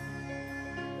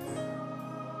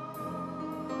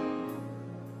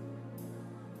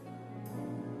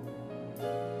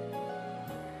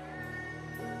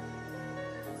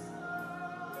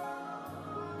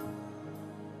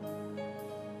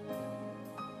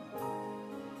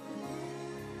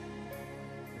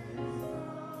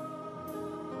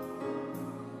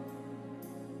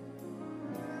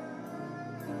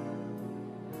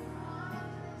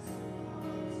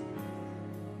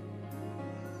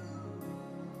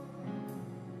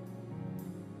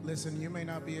 Listen, you may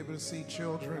not be able to see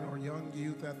children or young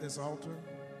youth at this altar.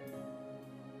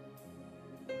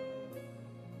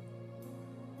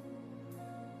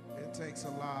 It takes a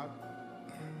lot.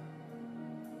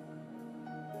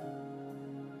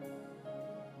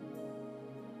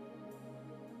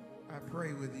 I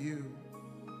pray with you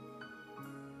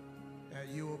that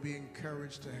you will be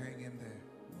encouraged to hang in there.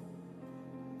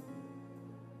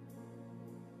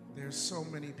 There's so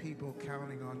many people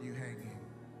counting on you hanging.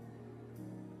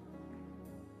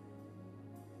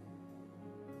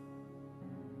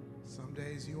 Some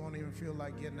days you won't even feel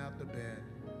like getting out the bed,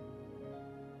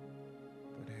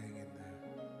 but hang in there.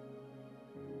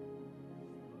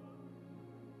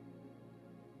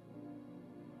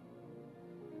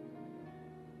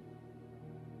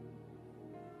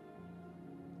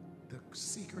 The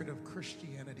secret of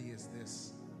Christianity is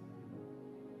this: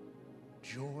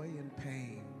 joy and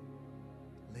pain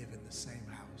live in the same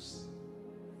house.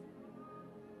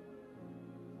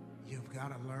 You've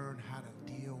got to learn how to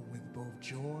deal with both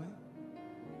joy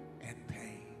and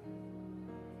pain.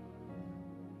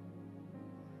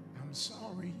 I'm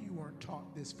sorry you weren't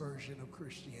taught this version of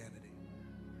Christianity,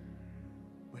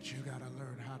 but you got to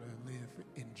learn how to live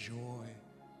in joy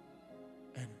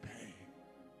and pain.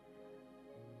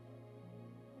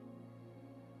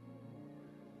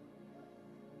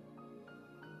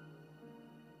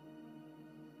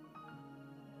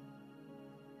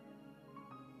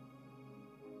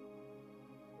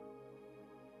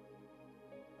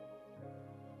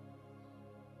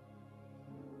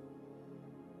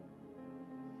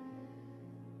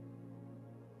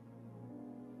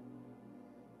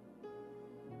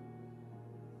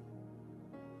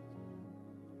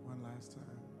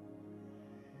 Time.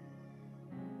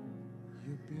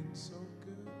 You've been so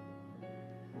good.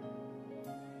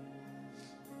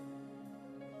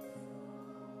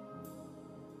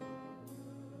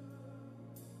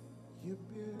 You've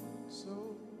been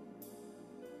so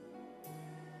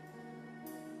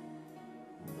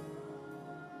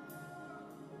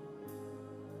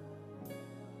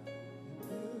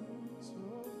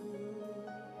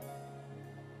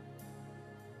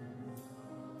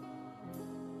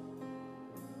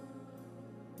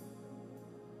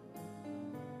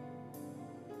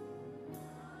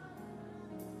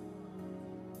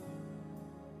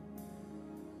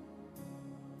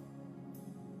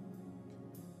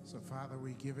So, Father,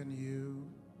 we've given you,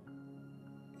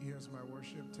 here's my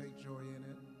worship, take joy in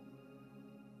it,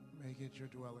 make it your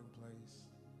dwelling place.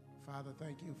 Father,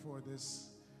 thank you for this,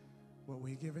 what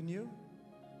we've given you.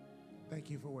 Thank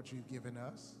you for what you've given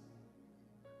us.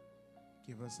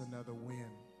 Give us another win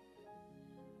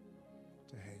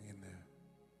to hang in there.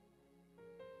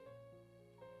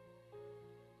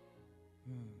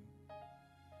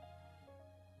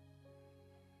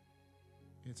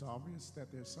 It's obvious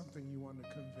that there's something you want to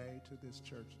convey to this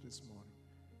church this morning.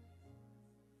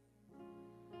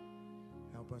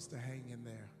 Help us to hang in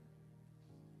there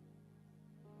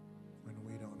when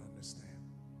we don't understand.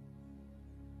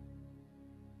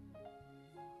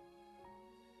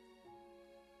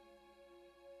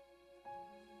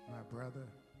 My brother,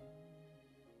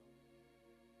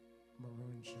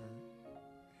 maroon shirt,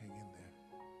 hang in there.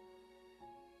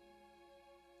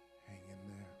 Hang in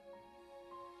there.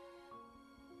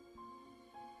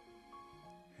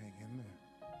 Hang in there.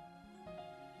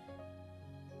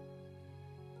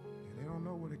 And they don't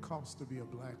know what it costs to be a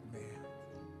black man.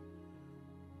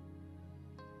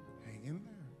 Hang in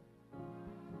there.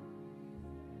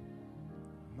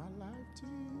 My life to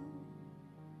you.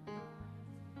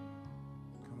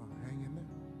 Come on, hang in there.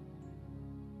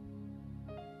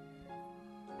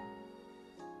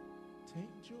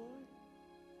 Take joy.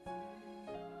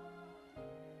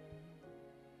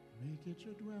 Make it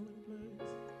your dwelling place.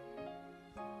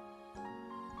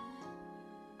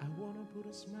 I want to put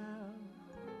a smile.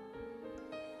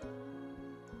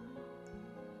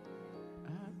 I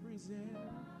present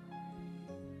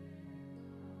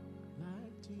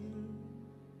life to you.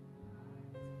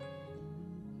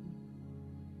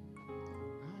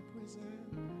 I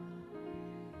present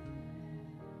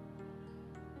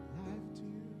life to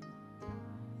you.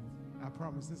 I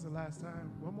promise this is the last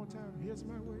time. One more time. Here's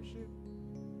my worship.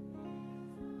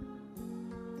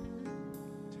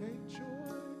 Take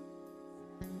joy.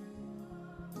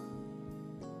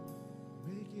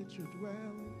 Make it your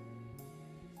dwelling.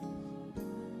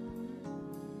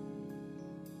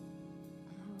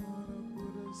 I want to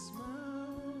put a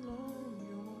smile on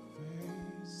your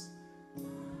face.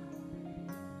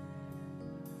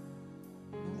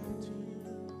 Life to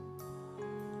you.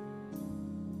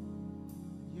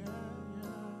 Yeah, yeah.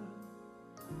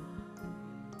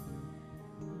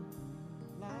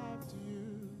 Life to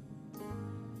you.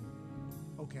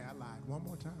 Okay, I lied. One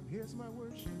more time. Here's my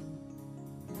worship.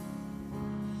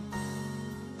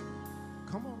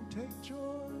 Come on, take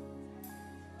joy.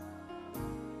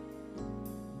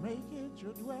 Make it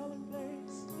your dwelling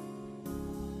place.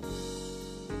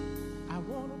 I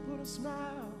want to put a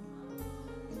smile.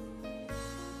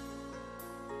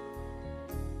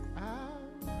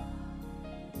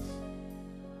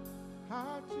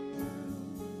 Heart to you.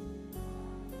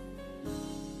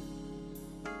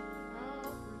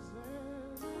 I'll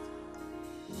present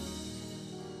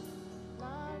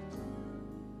life to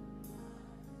you.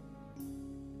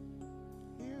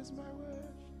 Here's my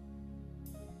wish.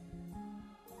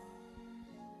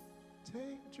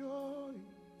 Take joy.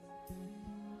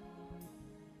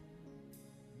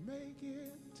 Make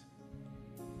it.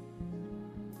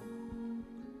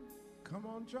 Come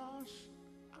on, Josh.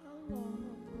 I want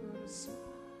to put a smile.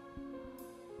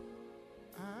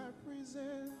 I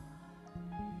present.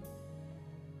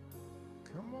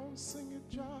 Come on, sing it,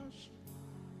 Josh.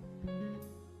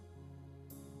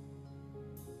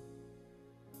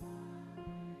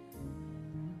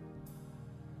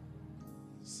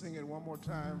 Sing it one more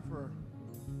time for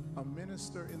a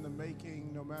minister in the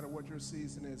making, no matter what your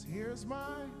season is. Here's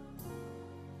my,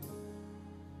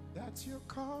 that's your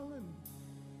calling.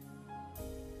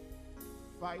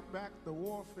 Fight back the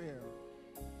warfare.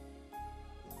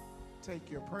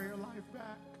 Take your prayer life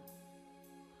back.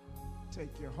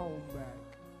 Take your home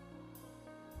back.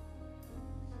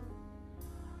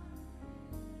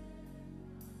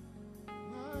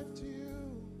 Life to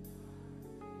you.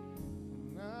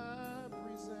 I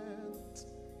present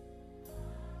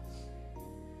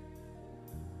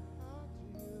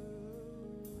life to you.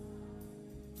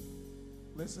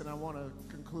 Listen, I want to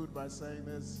conclude by saying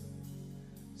this.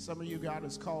 Some of you, God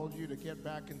has called you to get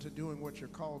back into doing what you're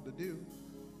called to do.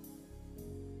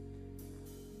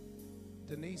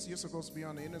 Denise, you're supposed to be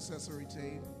on the intercessory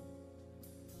team.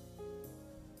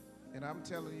 And I'm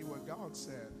telling you what God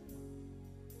said.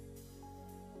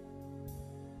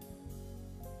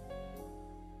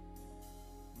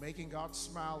 Making God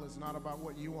smile is not about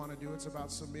what you want to do. It's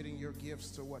about submitting your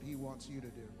gifts to what He wants you to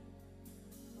do.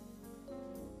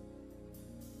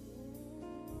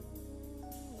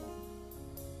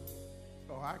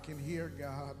 Oh, I can hear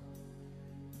God.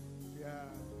 Yeah.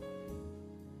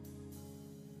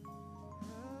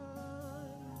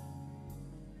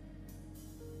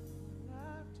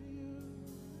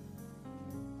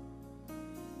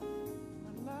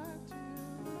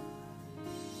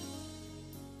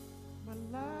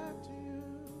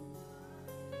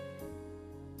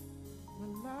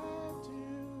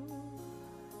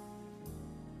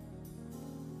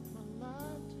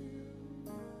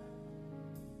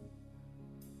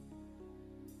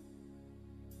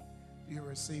 You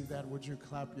receive that? Would you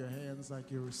clap your hands like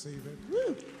you receive it?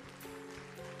 Woo!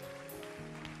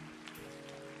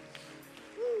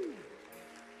 Woo!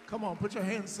 Come on, put your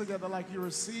hands together like you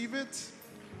receive it.